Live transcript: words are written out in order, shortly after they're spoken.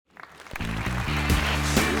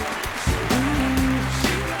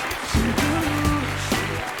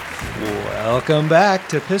Welcome back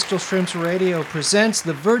to Pistol Shrimps Radio presents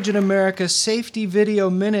the Virgin America Safety Video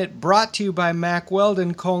Minute, brought to you by Mack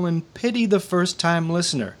Weldon, pity the first-time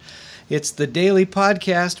listener. It's the daily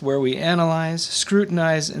podcast where we analyze,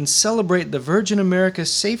 scrutinize, and celebrate the Virgin America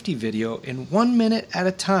safety video in 1 minute at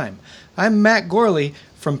a time. I'm Matt Gorley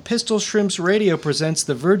from Pistol Shrimps Radio presents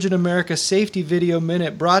the Virgin America Safety Video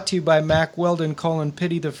Minute, brought to you by Mack Weldon,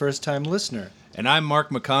 pity the first-time listener. And I'm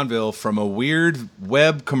Mark McConville from a weird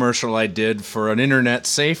web commercial I did for an internet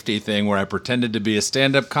safety thing where I pretended to be a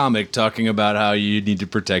stand-up comic talking about how you need to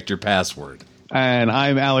protect your password. And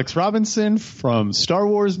I'm Alex Robinson from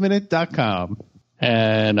StarWarsMinute.com.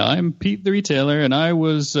 And I'm Pete the Retailer, and I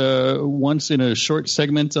was once in a short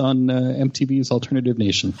segment on MTV's Alternative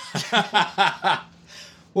Nation.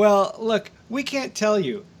 Well, look, we can't tell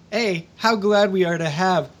you, A, how glad we are to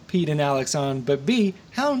have Pete and Alex on, but B,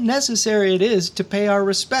 how necessary it is to pay our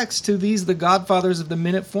respects to these, the godfathers of the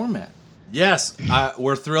minute format. Yes,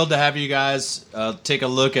 we're thrilled to have you guys take a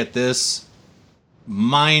look at this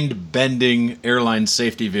mind-bending airline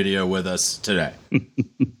safety video with us today.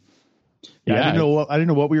 Yeah, I didn't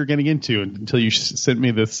know what we were getting into until you sent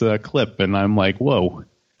me this clip, and I'm like, whoa,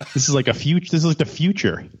 this is like a future. This is like the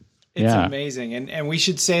future. It's amazing. And we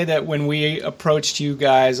should say that when we approached you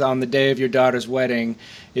guys on the day of your daughter's wedding,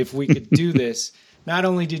 if we could do this, not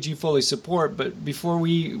only did you fully support, but before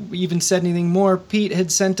we even said anything more, Pete had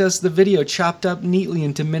sent us the video chopped up neatly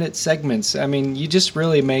into minute segments. I mean, you just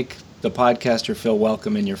really make the podcaster feel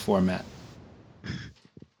welcome in your format.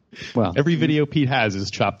 Well, every video Pete has is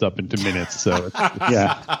chopped up into minutes, so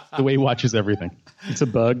yeah, the way he watches everything. It's a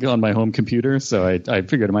bug on my home computer, so I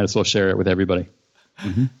figured I might as well share it with everybody.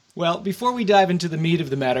 Mm-hmm. Well, before we dive into the meat of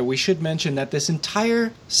the matter, we should mention that this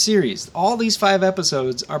entire series, all these 5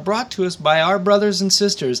 episodes, are brought to us by our brothers and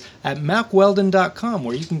sisters at MackWeldon.com,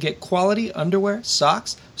 where you can get quality underwear,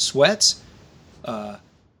 socks, sweats.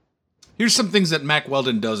 Here's some things that Mack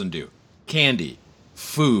Weldon doesn't do. Candy,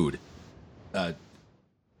 food,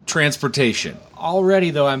 transportation.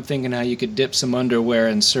 Already, though, I'm thinking how you could dip some underwear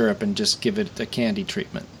in syrup and just give it the candy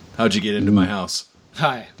treatment. How'd you get into my house?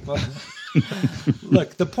 Hi. Well,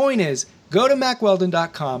 look, the point is, go to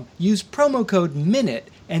MackWeldon.com, use promo code MINUTE,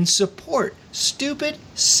 and support stupid,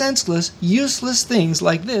 senseless, useless things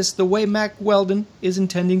like this the way Mack Weldon is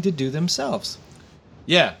intending to do themselves.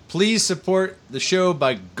 Yeah, please support the show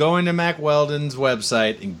by going to Mack Weldon's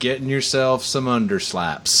website and getting yourself some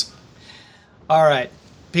underslaps. All right,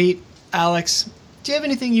 Pete, Alex, do you have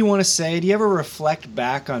anything you want to say? Do you ever reflect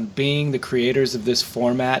back on being the creators of this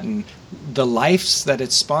format and the lives that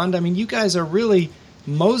it spawned? I mean, you guys are really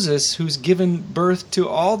Moses who's given birth to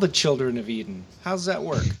all the children of Eden. How's that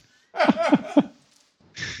work?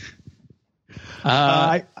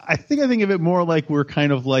 I think of it more like we're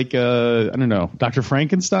kind of like, I don't know, Dr.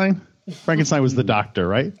 Frankenstein? Frankenstein was the doctor,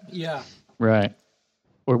 right? Yeah. Right.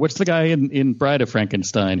 Or what's the guy in Bride of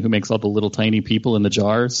Frankenstein who makes all the little tiny people in the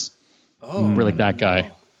jars? Oh, we're like that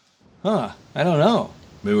guy. Huh. I don't know.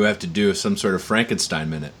 Maybe we have to do some sort of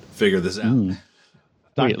Frankenstein minute. Figure this out.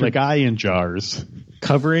 Dr. Like Guy in jars.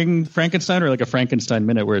 Covering Frankenstein, or like a Frankenstein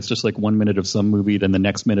minute where it's just like 1 minute of some movie, then the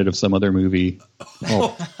next minute of some other movie,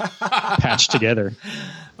 all patched together.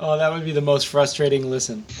 Oh, that would be the most frustrating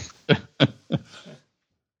listen.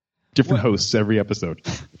 Different hosts every episode.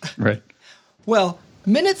 Right. Well,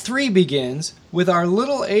 minute 3 begins with our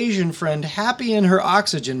little Asian friend happy in her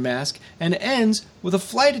oxygen mask and ends with a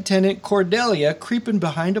flight attendant, Cordelia, creeping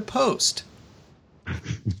behind a post.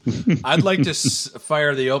 I'd like to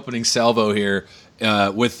fire the opening salvo here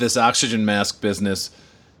with this oxygen mask business.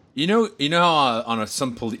 You know how on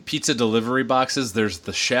some pizza delivery boxes there's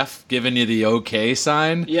the chef giving you the okay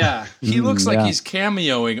sign? Yeah. He looks like he's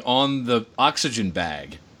cameoing on the oxygen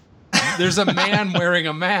bag. There's a man wearing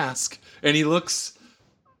a mask, and he looks...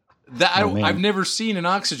 I've never seen an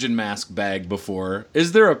oxygen mask bag before.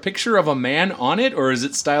 Is there a picture of a man on it, or is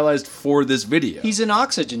it stylized for this video? He's an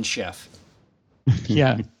oxygen chef.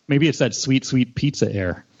 Yeah, maybe it's that sweet, sweet pizza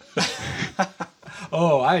air.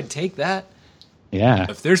 Oh, I'd take that. Yeah.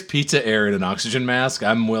 If there's pizza air in an oxygen mask,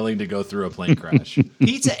 I'm willing to go through a plane crash.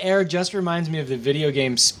 Pizza air just reminds me of the video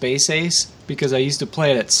game Space Ace, because I used to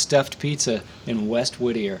play it at Stuffed Pizza in West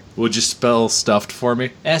Whittier. Would you spell stuffed for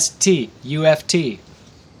me? STUFT.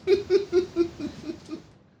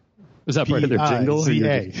 Was that part of their jingle?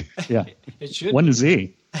 P-I-Z-A. Yeah. It should. 1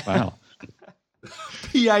 Z. Wow.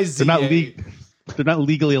 P-I-Z-A. They're not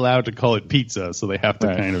legally allowed to call it pizza, so they have to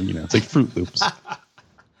kind of, it's like Fruit Loops.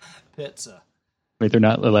 Pizza. Wait, they're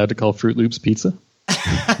not allowed to call Fruit Loops pizza?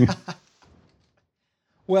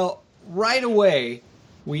 Well, right away,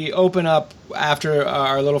 we open up after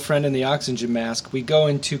our little friend in the oxygen mask. We go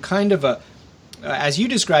into kind of a as you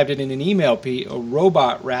described it in an email, Pete, a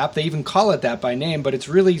robot rap. They even call it that by name, but it's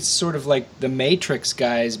really sort of like the Matrix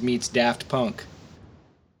guys meets Daft Punk.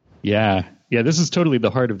 Yeah. This is totally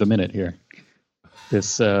the heart of the minute here.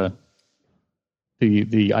 This I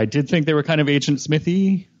did think they were kind of Agent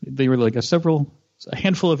Smithy. They were like a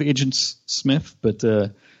handful of Agents Smith, but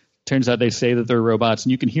turns out they say that they're robots,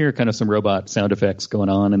 and you can hear kind of some robot sound effects going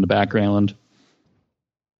on in the background.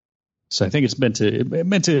 So I think it's meant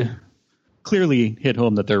to clearly hit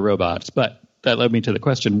home that they're robots. But that led me to the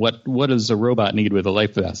question: what does a robot need with a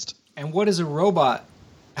life vest? And what is a robot?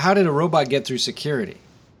 How did a robot get through security?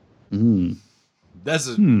 That's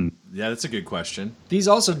a good question. These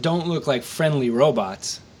also don't look like friendly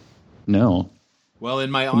robots. No. Well,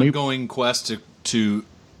 in my ongoing quest to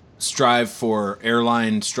strive for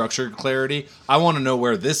airline structure clarity, I want to know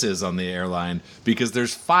where this is on the airline because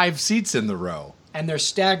there's 5 seats in the row. And they're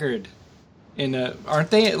staggered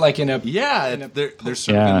aren't they? Like in a they're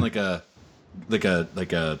sort of in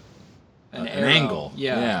like an angle.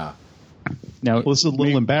 Yeah. Now, this is a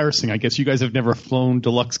little embarrassing. I guess you guys have never flown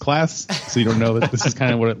deluxe class, so you don't know that this is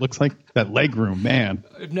kind of what it looks like. That leg room, man.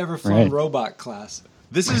 I've never flown robot class.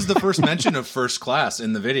 This is the first mention of first class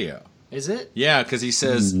in the video. Is it? Yeah, because he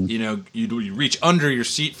says, you reach under your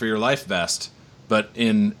seat for your life vest, but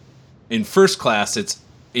in first class, it's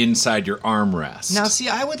inside your armrest. Now, see,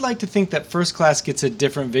 I would like to think that first class gets a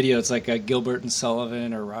different video. It's like a Gilbert and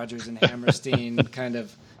Sullivan or Rodgers and Hammerstein kind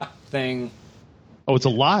of thing. Oh, it's a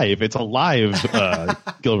live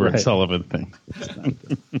Gilbert and Sullivan thing.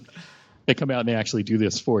 They come out and they actually do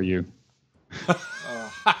this for you.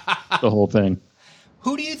 The whole thing.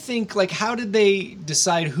 Who do you think, how did they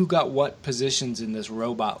decide who got what positions in this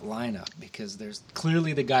robot lineup? Because there's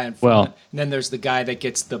clearly the guy in front, and then there's the guy that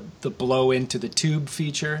gets the blow into the tube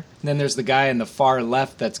feature, and then there's the guy in the far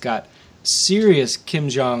left that's got serious Kim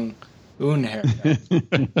Jong-un haircut.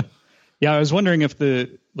 Yeah, I was wondering if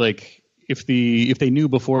if they knew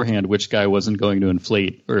beforehand which guy wasn't going to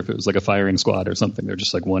inflate, or if it was like a firing squad or something. They're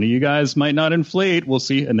just like, one of you guys might not inflate. We'll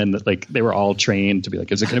see. And then they were all trained to be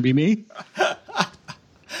like, is it going to be me?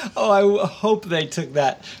 Oh, I hope they took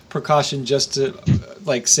that precaution just to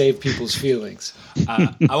save people's feelings.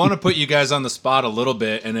 I want to put you guys on the spot a little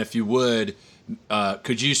bit, and if you would,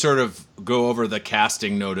 could you sort of go over the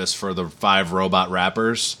casting notice for the 5 robot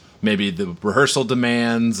rappers? Maybe the rehearsal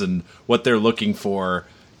demands and what they're looking for.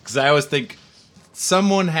 Because I always think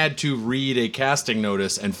someone had to read a casting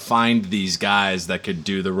notice and find these guys that could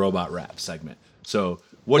do the robot rap segment. So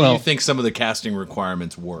what do you think some of the casting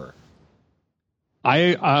requirements were?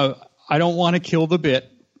 I don't want to kill the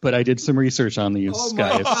bit, but I did some research on these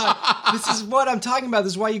guys. God. This is what I'm talking about.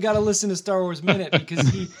 This is why you got to listen to Star Wars Minute,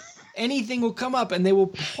 because anything will come up and they will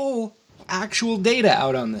pull actual data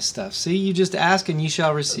out on this stuff. See, you just ask and you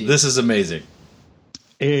shall receive. This is amazing.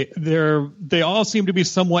 They all seem to be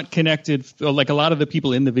somewhat connected. Like a lot of the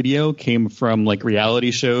people in the video came from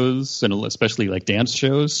reality shows and especially dance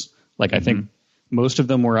shows. I think most of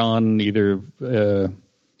them were on either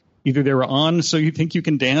they were on So You Think You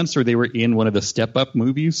Can Dance, or they were in one of the Step Up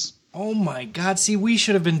movies. Oh my God! See, we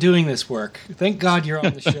should have been doing this work. Thank God you're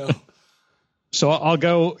on the show. So I'll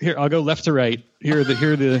go left to right. Here are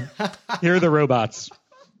the robots.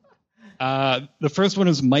 The first one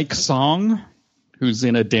is Mike Song, who's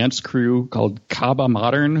in a dance crew called Kaba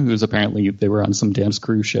Modern, who's apparently they were on some dance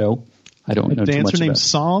crew show. I don't know too much about. A dancer named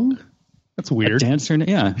Song? That's weird. A dancer,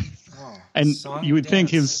 yeah. Oh, and you would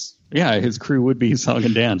think his crew would be Song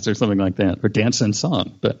and Dance or something like that, or Dance and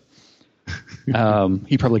Song. But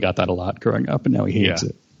he probably got that a lot growing up, and now he hates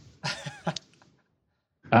it.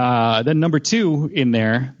 Then number 2 in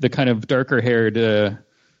there, the kind of darker-haired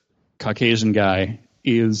Caucasian guy,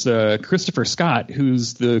 is Christopher Scott,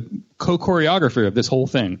 who's the co-choreographer of this whole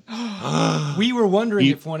thing. We were wondering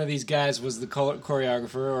if one of these guys was the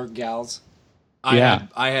choreographer or gals. I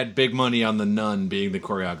had big money on the nun being the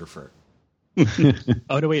choreographer.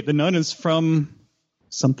 Oh, no, wait. The nun is from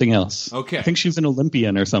something else. Okay. I think she's an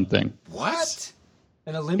Olympian or something. What?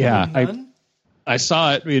 An Olympian nun? I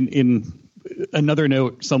saw it in another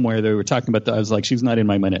note somewhere. They were talking about that. I was like, she's not in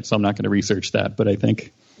my minute, so I'm not going to research that. But I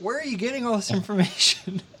think... Where are you getting all this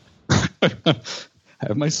information? I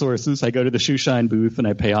have my sources. I go to the shoe shine booth and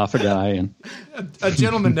I pay off a guy. And a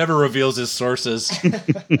gentleman never reveals his sources.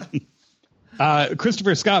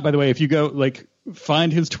 Christopher Scott, by the way, if you go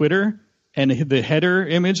find his Twitter, and the header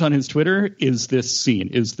image on his Twitter is this scene,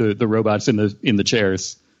 is the robots in the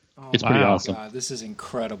chairs. It's pretty awesome. God, this is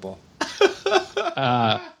incredible.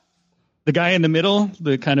 The guy in the middle,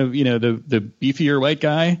 the kind of the beefier white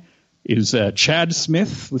guy, is Chad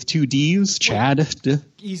Smith with 2 D's. Chad.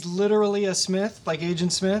 He's literally a Smith, like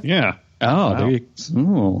Agent Smith? Yeah. Oh, Wow. there you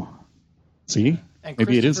go. See? And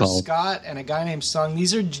Maybe it is Christopher all. Scott and a guy named Sung.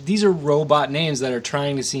 These are robot names that are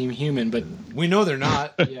trying to seem human, but We know they're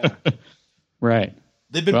not. yeah. Right.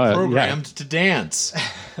 They've been Yeah. programmed to dance.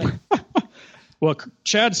 Well,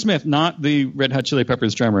 Chad Smith, not the Red Hot Chili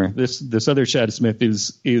Peppers drummer. This other Chad Smith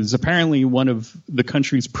is apparently one of the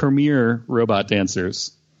country's premier robot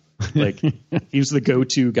dancers. Like he's the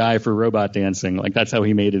go-to guy for robot dancing. Like that's how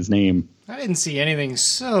he made his name. I didn't see anything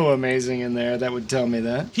so amazing in there that would tell me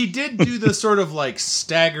that. He did do the sort of like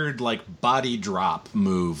staggered like body drop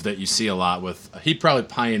move that you see a lot with. He probably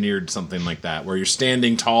pioneered something like that where you're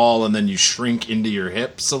standing tall and then you shrink into your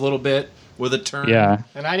hips a little bit with a turn. Yeah,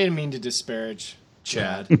 And I didn't mean to disparage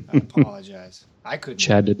Chad. I apologize. I couldn't.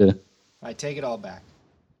 Chad did a. I take it all back.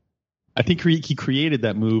 I think he created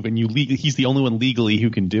that move, and he's the only one legally who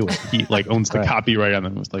can do it. He like owns the Right. copyright on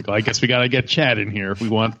it. It's like, well, I guess we got to get Chad in here if we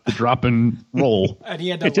want the drop and roll. And he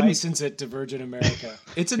had to It didn't- license it to Virgin America.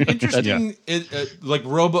 It's an interesting, like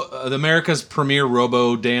America's premier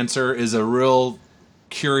robo dancer is a real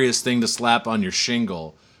curious thing to slap on your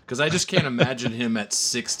shingle because I just can't imagine him at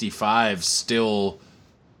 65 still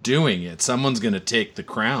doing it. Someone's going to take the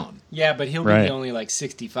crown. Yeah, but he'll be Right. the only like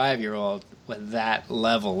 65-year-old with that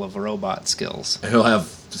level of robot skills. He'll have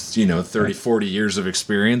 30, 40 years of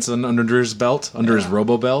experience under his belt, under his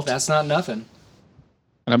robo belt. That's not nothing.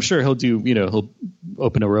 And I'm sure he'll do. He'll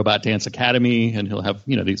open a robot dance academy, and he'll have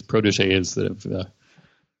these proteges that have.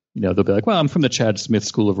 They'll be like, well, I'm from the Chad Smith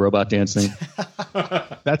School of Robot Dancing.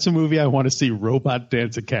 That's a movie I want to see. Robot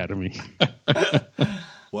Dance Academy.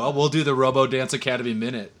 Well, we'll do the Robo Dance Academy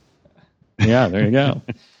minute. Yeah, there you go.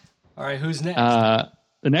 All right, who's next?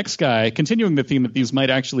 The next guy, continuing the theme that these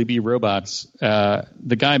might actually be robots,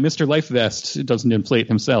 the guy, Mr. Life Vest, doesn't inflate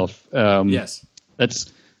himself. Yes.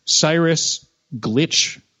 That's Cyrus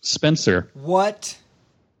Glitch Spencer. What?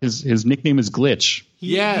 His nickname is Glitch.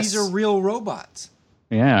 Yes. These are real robots.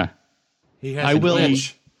 Yeah. He has I a will-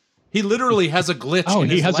 glitch. He literally has a glitch. Oh, in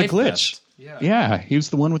he his has a life glitch. vest. Yeah, he's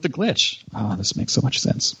the one with the glitch. Oh, this makes so much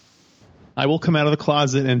sense. I will come out of the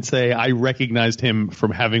closet and say I recognized him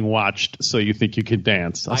from having watched So You Think You Can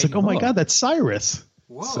Dance. I was like, oh my God, that's Cyrus.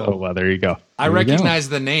 Whoa. So there you go. I There you go. recognize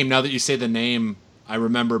the name. Now that you say the name, I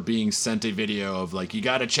remember being sent a video of like, you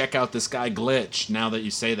got to check out this guy Glitch. Now that you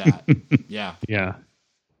say that. Yeah. Yeah.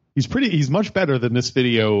 He's much better than this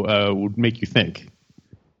video would make you think.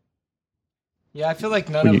 Yeah, I feel like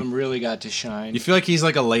none of them really got to shine. You feel like he's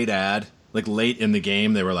like a late ad, like late in the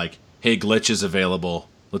game. They were like, hey, Glitch is available.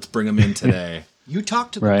 Let's bring him in today. You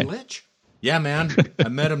talked to the Right. glitch? Yeah, man. I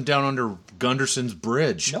met him down under Gunderson's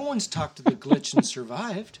bridge. No one's talked to the glitch and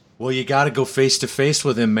survived. Well, you got to go face to face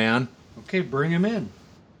with him, man. Okay, bring him in.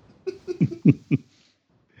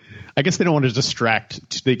 I guess they don't want to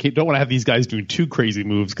distract. They don't want to have these guys doing too crazy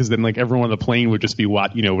moves because then like everyone on the plane would just be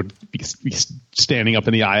would be standing up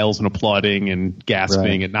in the aisles and applauding and gasping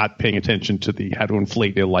Right. and not paying attention to how to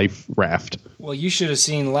inflate a life raft. Well, you should have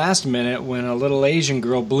seen last minute when a little Asian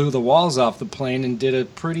girl blew the walls off the plane and did a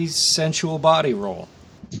pretty sensual body roll.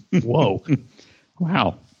 Whoa.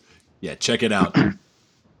 Wow. Yeah, check it out. I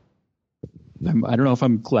don't know if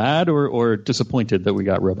I'm glad or disappointed that we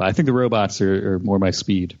got robots. I think the robots are more my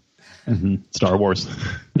speed. Star Wars.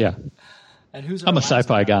 Yeah. And who's I'm our a last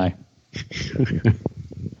sci-fi guy.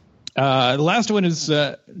 The last one is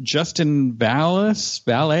Justin Valles,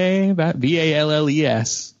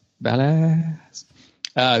 V-A-L-L-E-S, Valles,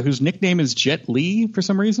 whose nickname is Jet Li for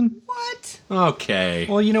some reason. What? Okay.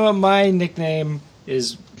 Well, you know what? My nickname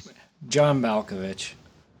is John Malkovich.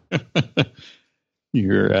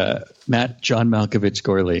 You're Matt John Malkovich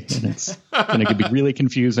Gorley, and it's going to be really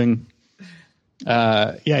confusing.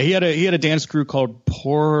 Yeah, he had a dance crew called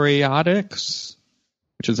Poriotics,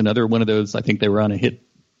 which is another one of those. I think they were on a hit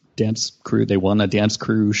dance crew. They won a dance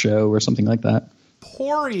crew show or something like that.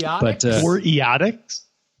 Poriotic. But Or eotics?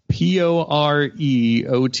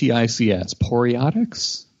 Poriotics.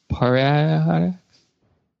 Poriotics? Poriotics?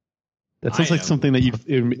 That sounds like something that you'd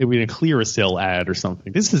in a Clearasil ad or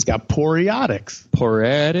something. This has got poriotics.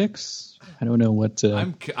 Poretics? I don't know what.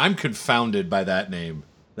 I'm confounded by that name.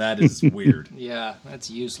 That is weird. Yeah,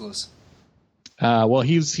 that's useless. Well,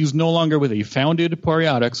 he's no longer with it. He founded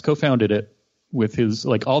Poriotics, co-founded it with his,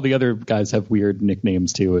 like, all the other guys have weird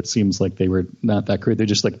nicknames too. It seems like they were not that great. They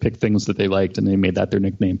just like picked things that they liked and they made that their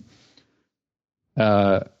nickname.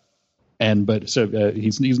 But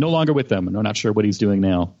he's no longer with them, and I'm not sure what he's doing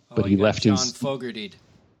now. But he you got left John his Fogerty.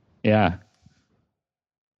 yeah.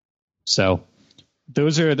 So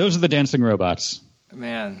those are the dancing robots.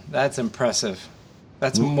 Man, that's impressive.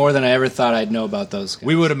 That's more than I ever thought I'd know about those guys.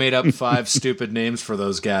 We would have made up 5 stupid names for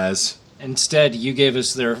those guys. Instead, you gave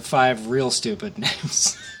us their 5 real stupid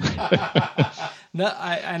names.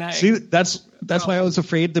 See, that's why I was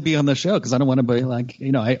afraid to be on the show, because I don't want to be like,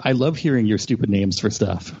 I love hearing your stupid names for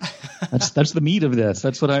stuff. That's the meat of this.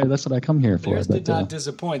 That's what I come here for. Yours did not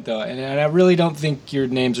disappoint, though, and I really don't think your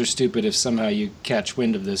names are stupid if somehow you catch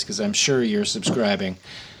wind of this, because I'm sure you're subscribing.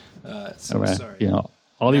 So all right. sorry.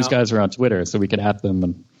 All these guys are on Twitter, so we can at them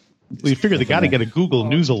and. Well, you figure they got to get a Google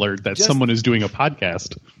News alert that someone is doing a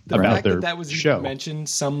podcast about their that was show. Mentioned,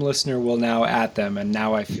 some listener will now at them, and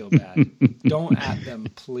now I feel bad. Don't at them,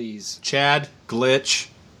 please. Chad, Glitch,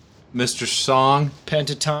 Mr. Song,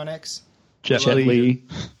 Pentatonics, Jet Jet Li.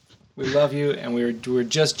 we love you, and we're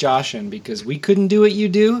just joshing because we couldn't do what you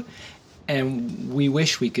do, and we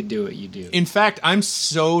wish we could do what you do. In fact, I'm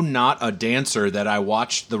so not a dancer that I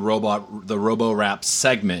watched the Robo Rap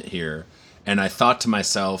segment here, and I thought to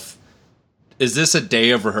myself, is this a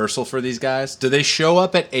day of rehearsal for these guys? Do they show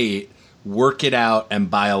up at 8, work it out, and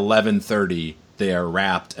by 11:30 they are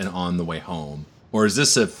wrapped and on the way home? Or is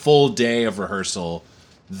this a full day of rehearsal,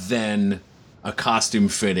 then a costume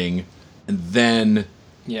fitting, and then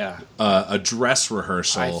a dress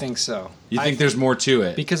rehearsal? I think so. You think there's more to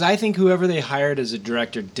it? Because I think whoever they hired as a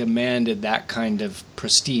director demanded that kind of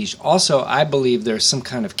prestige. Also, I believe there's some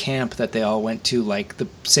kind of camp that they all went to, like the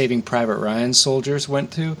Saving Private Ryan soldiers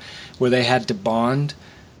went to, where they had to bond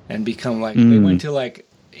and become like, they went to like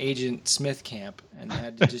Agent Smith camp and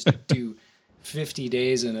had to just do 50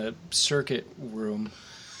 days in a circuit room,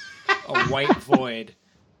 a white void.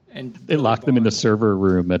 And they locked them in the server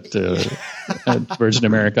room at Virgin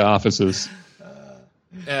America offices.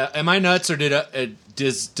 Am I nuts, or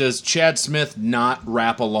does Chad Smith not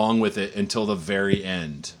rap along with it until the very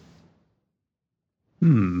end?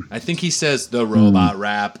 I think he says the robot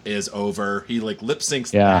rap is over. He like lip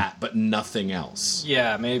syncs that, but nothing else.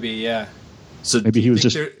 Yeah, maybe. Yeah. So maybe he was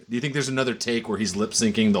just. Do you think there's another take where he's lip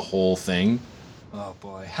syncing the whole thing? Oh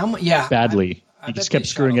boy, how much? Yeah, badly. He just kept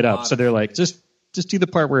screwing it up. So they're like, just do the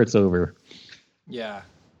part where it's over. Yeah.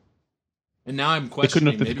 And now I'm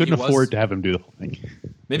questioning. They couldn't afford to have him do the whole thing.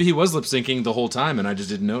 Maybe he was lip syncing the whole time, and I just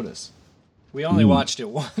didn't notice. We only watched it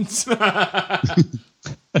once.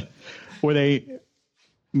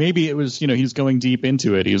 Maybe it was, he's going deep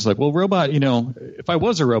into it. He was like, well, robot, if I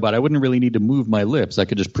was a robot, I wouldn't really need to move my lips. I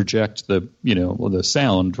could just project the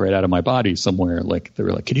sound right out of my body somewhere. Like, they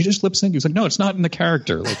were like, can you just lip sync? He was like, no, it's not in the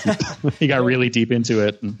character. Like, he got really deep into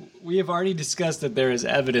it. We have already discussed that there is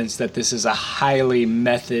evidence that this is a highly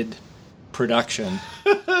method production.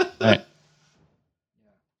 Right.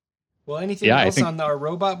 Well, anything else on our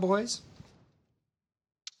robot boys?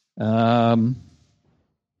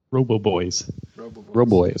 Robo Boys.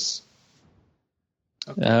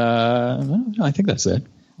 Okay. I think that's it.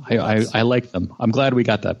 I like them. I'm glad we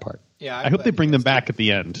got that part. Yeah, I hope they bring them back at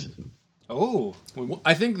the end. Oh,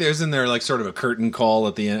 I think there's in there like sort of a curtain call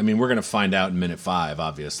at the end. I mean, we're going to find out in minute 5,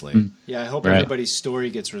 obviously. Yeah, I hope everybody's story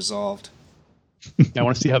gets resolved. I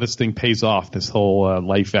want to see how this thing pays off, this whole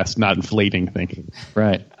life vest not inflating thing.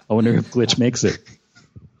 Right. I wonder if Glitch makes it.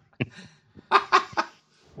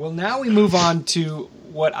 Well, now we move on to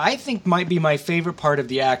what I think might be my favorite part of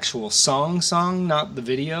the actual song, not the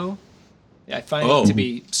video. I find it to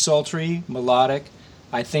be sultry, melodic.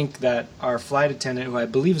 I think that our flight attendant, who I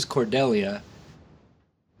believe is Cordelia,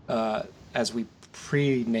 as we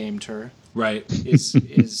pre-named her, right,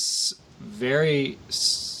 is very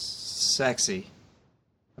sexy.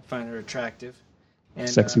 I find her attractive. And,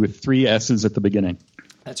 sexy with 3 S's at the beginning.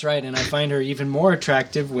 That's right, and I find her even more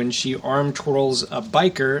attractive when she arm twirls a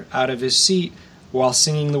biker out of his seat while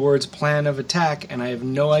singing the words "plan of attack," and I have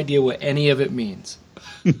no idea what any of it means.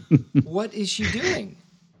 What is she doing?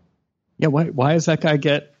 Yeah, why does that guy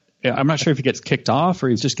get... I'm not sure if he gets kicked off or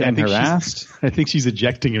he's just getting harassed. I think she's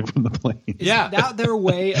ejecting him from the plane. Is that their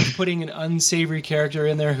way of putting an unsavory character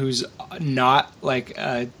in there who's not like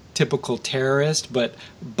a typical terrorist, but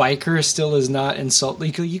biker still is not insult?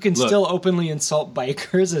 You can still openly insult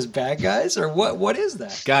bikers as bad guys? Or what is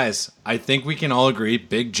that? Guys, I think we can all agree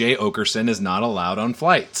Big J. Okerson is not allowed on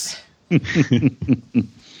flights.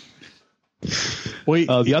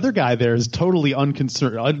 The other guy there is totally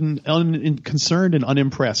unconcerned and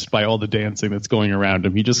unimpressed by all the dancing that's going around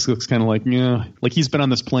him. He just looks kind of like, like he's been on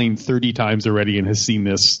this plane 30 times already and has seen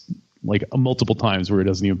this like multiple times where he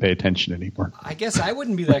doesn't even pay attention anymore. I guess I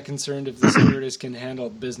wouldn't be that concerned if the stewardess can handle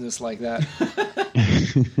business like that.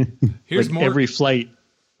 Here's like more. Every flight,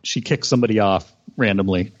 she kicks somebody off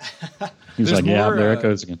randomly. He's like, there it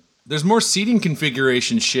goes again. There's more seating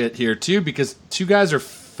configuration shit here too, because 2 guys are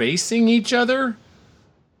facing each other.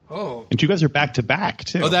 Oh, and 2 guys are back to back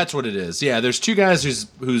too. Oh, that's what it is. Yeah, there's 2 guys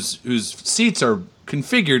whose seats are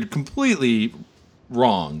configured completely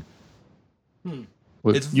wrong.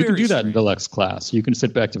 Well, It's you can very do that in strange. deluxe class. You can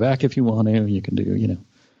sit back to back if you want to. You can do, you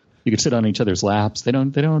can sit on each other's laps. They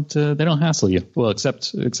don't hassle you. Well,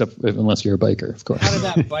 except unless you're a biker, of course. How did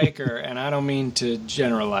that biker, and I don't mean to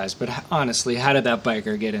generalize, but honestly, how did that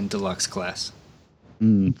biker get in deluxe class?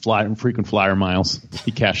 Frequent flyer miles.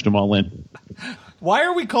 He cashed them all in. Why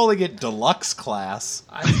are we calling it deluxe class?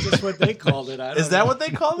 That's just what they called it. I don't Is that know. what they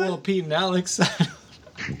called Well, it? Pete and Alex.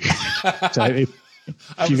 So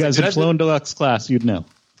if you guys had flown deluxe class, you'd know.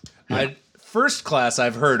 First class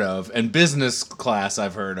I've heard of, and business class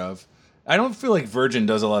I've heard of. I don't feel like Virgin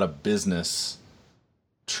does a lot of business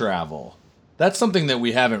travel. That's something that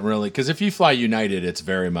we haven't really, because if you fly United, it's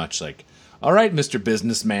very much like, all right, Mr.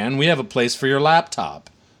 Businessman, we have a place for your laptop,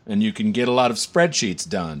 and you can get a lot of spreadsheets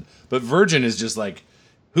done. But Virgin is just like,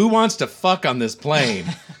 who wants to fuck on this plane?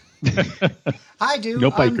 I do.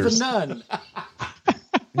 No I'm the bikers. nun.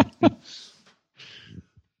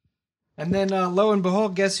 And then, lo and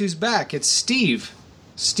behold, guess who's back? It's Steve.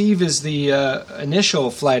 Steve is the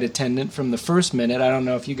initial flight attendant from the first minute. I don't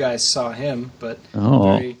know if you guys saw him, but I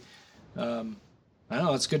don't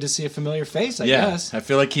know. It's good to see a familiar face, I guess. I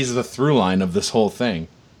feel like he's the through line of this whole thing.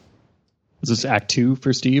 Was this Act 2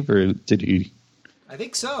 for Steve, or did he? I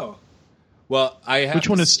think so. Well, I have Which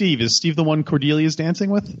one is Steve? Is Steve the one Cordelia's dancing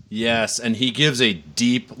with? Yes, and he gives a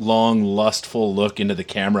deep, long, lustful look into the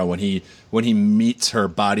camera when he meets her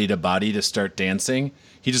body to body to start dancing.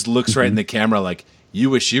 He just looks right in the camera like, you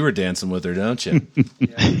wish you were dancing with her, don't you?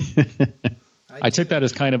 I took that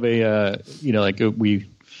as kind of a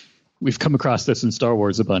we've come across this in Star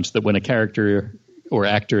Wars a bunch, that when a character or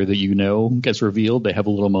actor that gets revealed, they have a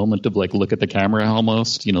little moment of like look at the camera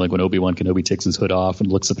almost. Like when Obi-Wan Kenobi takes his hood off and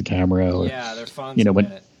looks at the camera. Or, Yeah, they're fun.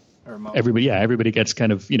 when everybody gets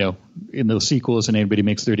kind of, in those sequels and anybody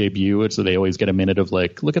makes their debut, so they always get a minute of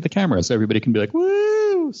like, look at the camera, so everybody can be like,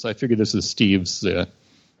 woo! So I figured this is Steve's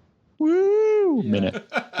woo minute.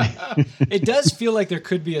 It does feel like there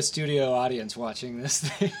could be a studio audience watching this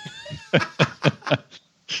thing.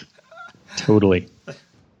 Totally.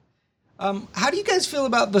 How do you guys feel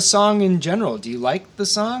about the song in general? Do you like the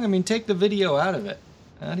song? I mean, take the video out of it.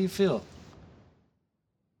 How do you feel?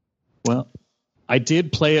 Well, I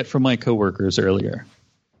did play it for my coworkers earlier.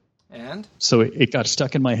 And? So it got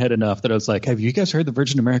stuck in my head enough that I was like, have you guys heard the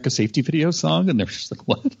Virgin America safety video song? And they're just like,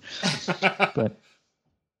 what? But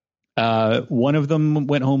one of them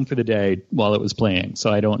went home for the day while it was playing.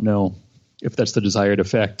 So I don't know if that's the desired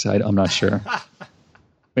effect. I'm not sure.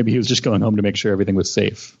 Maybe he was just going home to make sure everything was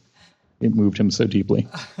safe. It moved him so deeply.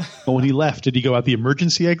 Well, when he left, did he go out the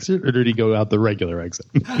emergency exit or did he go out the regular exit?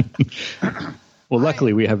 Well,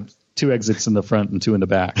 luckily we have 2 exits in the front and 2 in the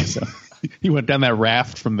back. So He went down that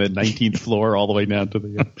raft from the 19th floor all the way down to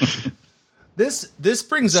the... This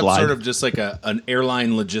brings up Slide. sort of just like an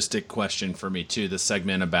airline logistic question for me too. The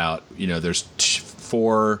segment about there's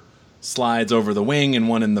 4 slides over the wing and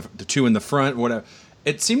one in the 2 in the front, whatever.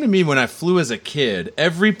 It seemed to me when I flew as a kid,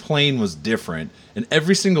 every plane was different, and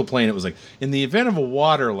every single plane it was like, in the event of a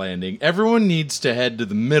water landing, everyone needs to head to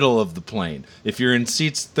the middle of the plane. If you're in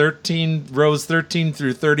seats 13, rows 13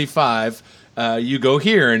 through 35. You go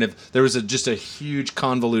here, and if there was just a huge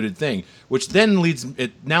convoluted thing, which then leads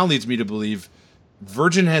me to believe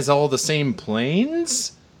Virgin has all the same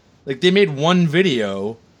planes. Like they made one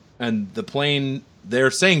video, and the plane they're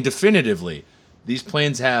saying definitively these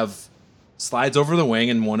planes have slides over the wing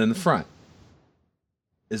and one in the front.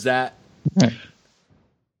 Is that? Right.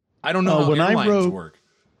 I don't know how when I airlines rode- work.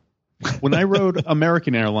 When I rode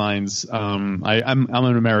American Airlines, I'm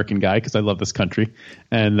an American guy because I love this country,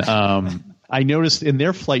 and I noticed in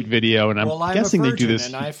their flight video, and I'm guessing a they do Virgin this,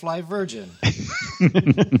 and I fly Virgin.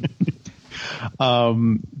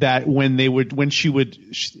 that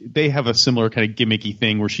they have a similar kind of gimmicky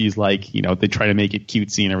thing where she's like, they try to make it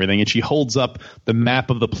cutesy and everything, and she holds up the map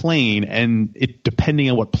of the plane, and it depending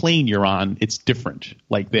on what plane you're on, it's different.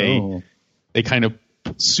 Like they kind of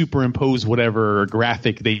superimpose whatever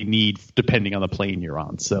graphic they need depending on the plane you're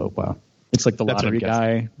on. So It's like the That's what I'm lottery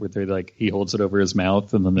guy where they're like, he holds it over his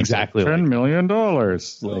mouth and then there's Exactly like $10 million.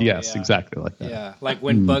 Like, yes, yeah. exactly like that. Yeah, like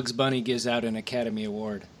when Bugs Bunny gives out an Academy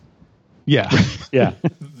Award. Yeah. yeah.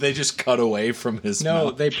 They just cut away from his No,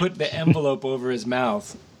 mouth. they put the envelope over his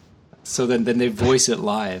mouth, so then they voice it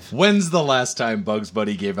live. When's the last time Bugs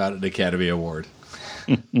Bunny gave out an Academy Award?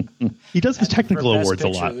 He does his technical For Best awards a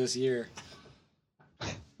Picture lot. this year.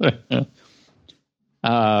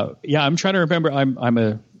 Yeah, I'm trying to remember. I'm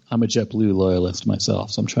a JetBlue loyalist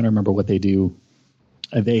myself, so I'm trying to remember what they do.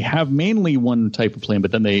 They have mainly one type of plane,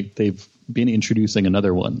 but then they've been introducing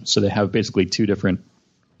another one. So they have basically 2 different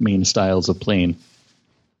main styles of plane.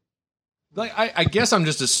 Like, I guess I'm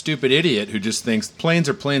just a stupid idiot who just thinks planes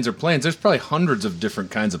are planes are planes. There's probably hundreds of different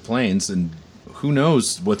kinds of planes, and who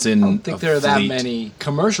knows what's in. I don't think there are that fleet. many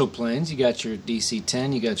commercial planes. You got your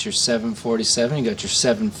DC-10, you got your 747, you got your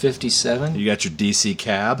 757. You got your DC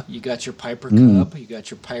Cab. You got your Piper Cub. You got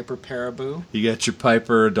your Piper Paraboo. You got your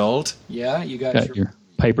Piper Adult. Yeah, you got your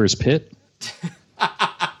Piper's Pit.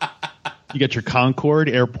 You got your Concorde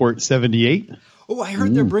Airport 78. Oh, I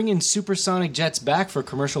heard they're bringing supersonic jets back for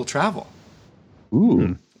commercial travel.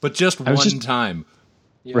 Ooh. But just one time.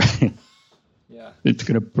 Yeah. Right. Yeah. It's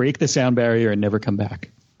going to break the sound barrier and never come back.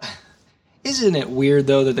 Isn't it weird,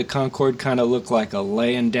 though, that the Concorde kind of looked like a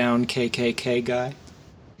laying down KKK guy?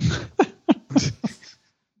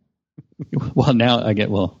 Well,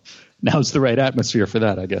 now's the right atmosphere for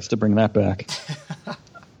that, I guess, to bring that back.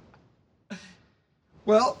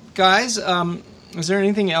 Well, guys, is there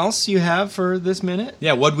anything else you have for this minute?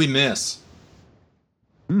 Yeah, what'd we miss?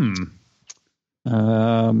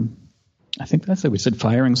 I think that's it. We said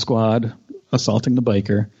firing squad, assaulting the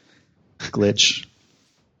biker, glitch.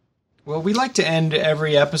 Well, we like to end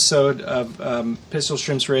every episode of Pistol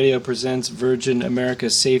Shrimps Radio Presents Virgin America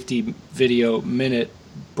Safety Video Minute,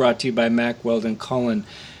 brought to you by Mack Weldon Cullen,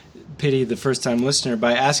 Pity the First Time Listener,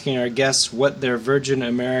 by asking our guests what their Virgin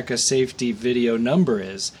America Safety Video number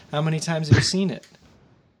is. How many times have you seen it?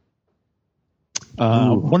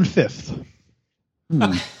 1/5.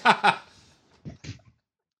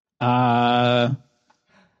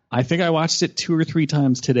 I think I watched it 2 or 3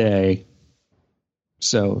 times today.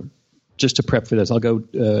 So just to prep for this, I'll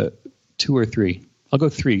go 2 or 3. I'll go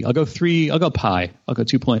 3. I'll go 3. I'll go pi. I'll go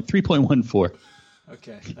 3.14.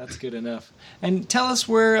 Okay, that's good enough. And tell us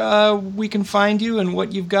where we can find you and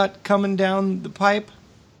what you've got coming down the pipe.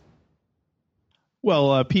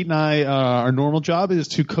 Well, Pete and I, our normal job is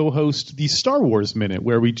to co-host the Star Wars Minute,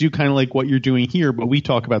 where we do kind of like what you're doing here, but we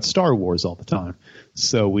talk about Star Wars all the time.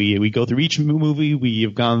 So we go through each movie. We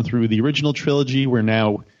have gone through the original trilogy. We're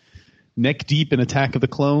now neck deep in Attack of the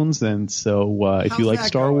Clones, and so if you like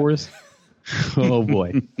Star Wars, oh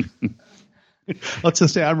boy. Let's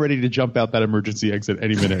just say I'm ready to jump out that emergency exit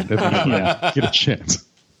any minute. Get a chance.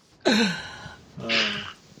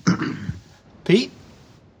 Pete?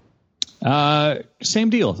 Same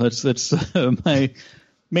deal. That's my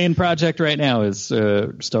main project right now is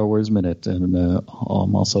Star Wars Minute, and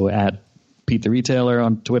I'm also at Pete the Retailer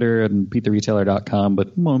on Twitter and PeteTheRetailer.com,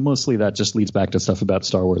 but mostly that just leads back to stuff about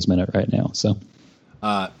Star Wars Minute right now. So,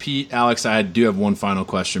 Pete, Alex, I do have one final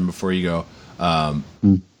question before you go.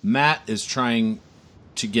 Matt is trying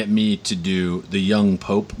to get me to do the Young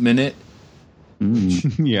Pope Minute.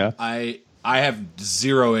 Yeah. I have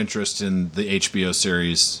zero interest in the HBO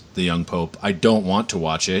series, The Young Pope. I don't want to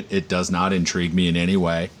watch it. It does not intrigue me in any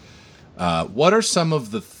way. What are some of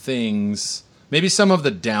the things, maybe some of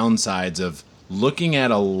the downsides of looking at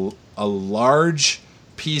a large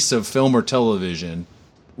piece of film or television?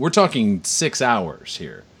 We're talking 6 hours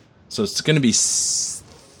here. So it's going to be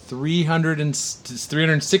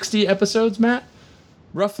 360 episodes, Matt?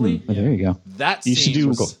 Roughly? There you go. That you should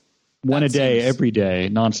do one a day, every day,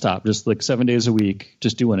 nonstop, just like 7 days a week.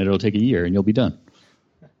 Just do one. It'll take a year, and you'll be done.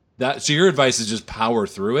 So your advice is just power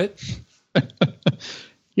through it?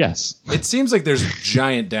 Yes. It seems like there's a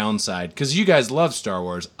giant downside, because you guys love Star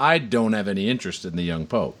Wars. I don't have any interest in the Young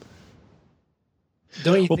Pope.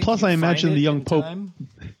 Don't you well, think plus I imagine the Young Pope...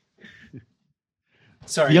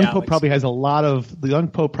 Sorry, the Young Alex. Pope probably has a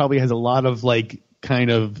lot of like kind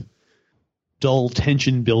of dull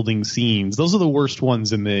tension building scenes. Those are the worst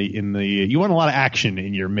ones in the you want a lot of action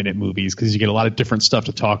in your minute movies because you get a lot of different stuff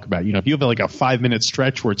to talk about. You know, if you have like a 5-minute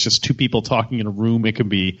stretch where it's just 2 people talking in a room, it can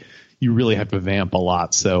be, you really have to vamp a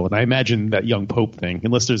lot. So, and I imagine that Young Pope thing,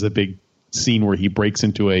 unless there's a big scene where he breaks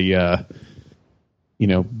into a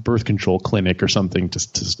birth control clinic or something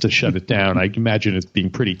to shut it down, I imagine it's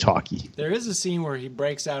being pretty talky. There is a scene where he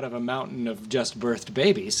breaks out of a mountain of just birthed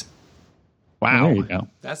babies. Wow. There you go.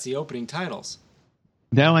 That's the opening titles.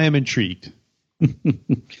 Now I am intrigued.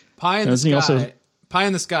 Pie in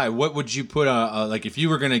the Sky. What would you put like if you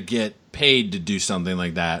were going to get paid to do something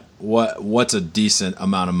like that? What's a decent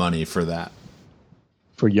amount of money for that?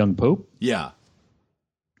 For Young Pope? Yeah.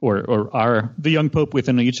 Or the Young Pope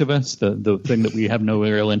within each of us, the thing that we have no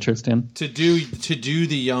real interest in? To do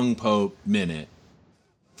the Young Pope Minute,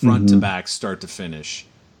 front to back, start to finish,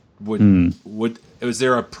 was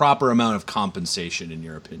there a proper amount of compensation in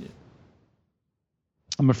your opinion?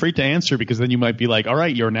 I'm afraid to answer because then you might be like, all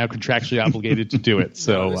right, you're now contractually obligated to do it.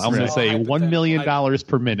 So I'm going to say $1 million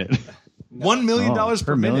per minute. No. $1 million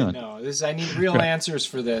per minute? No, I need real answers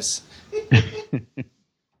for this.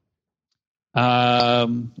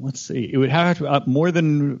 Let's see. It would have to more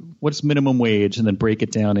than what's minimum wage, and then break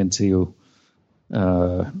it down into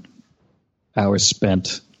hours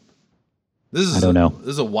spent. I don't know. This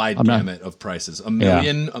is a wide gamut of prices. $1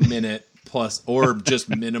 million a minute plus, or just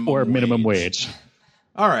minimum or wage. minimum wage.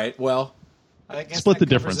 All right. Well, I guess split the that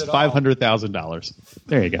difference. covers it all. $500,000.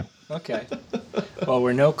 There you go. Okay. Well,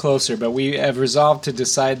 we're no closer, but we have resolved to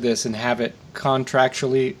decide this and have it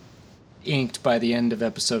contractually inked by the end of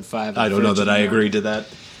episode 5. I don't know that I agree to that.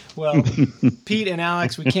 Well, Pete and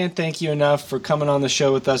Alex, we can't thank you enough for coming on the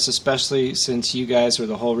show with us, especially since you guys are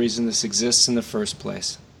the whole reason this exists in the first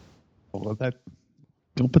place. Well,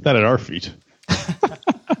 don't put that at our feet.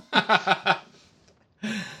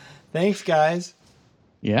 Thanks, guys.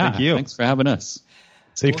 Yeah. Thank you. Thanks for having us.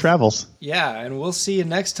 Safe travels. Yeah, and we'll see you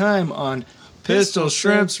next time on Pistol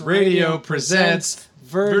Shrimps Radio presents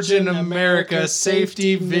Virgin America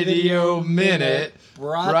Safety Video Minute,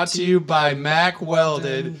 brought to you by Mack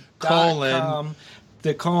Weldon, the :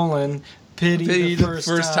 pity the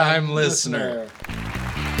first time listener.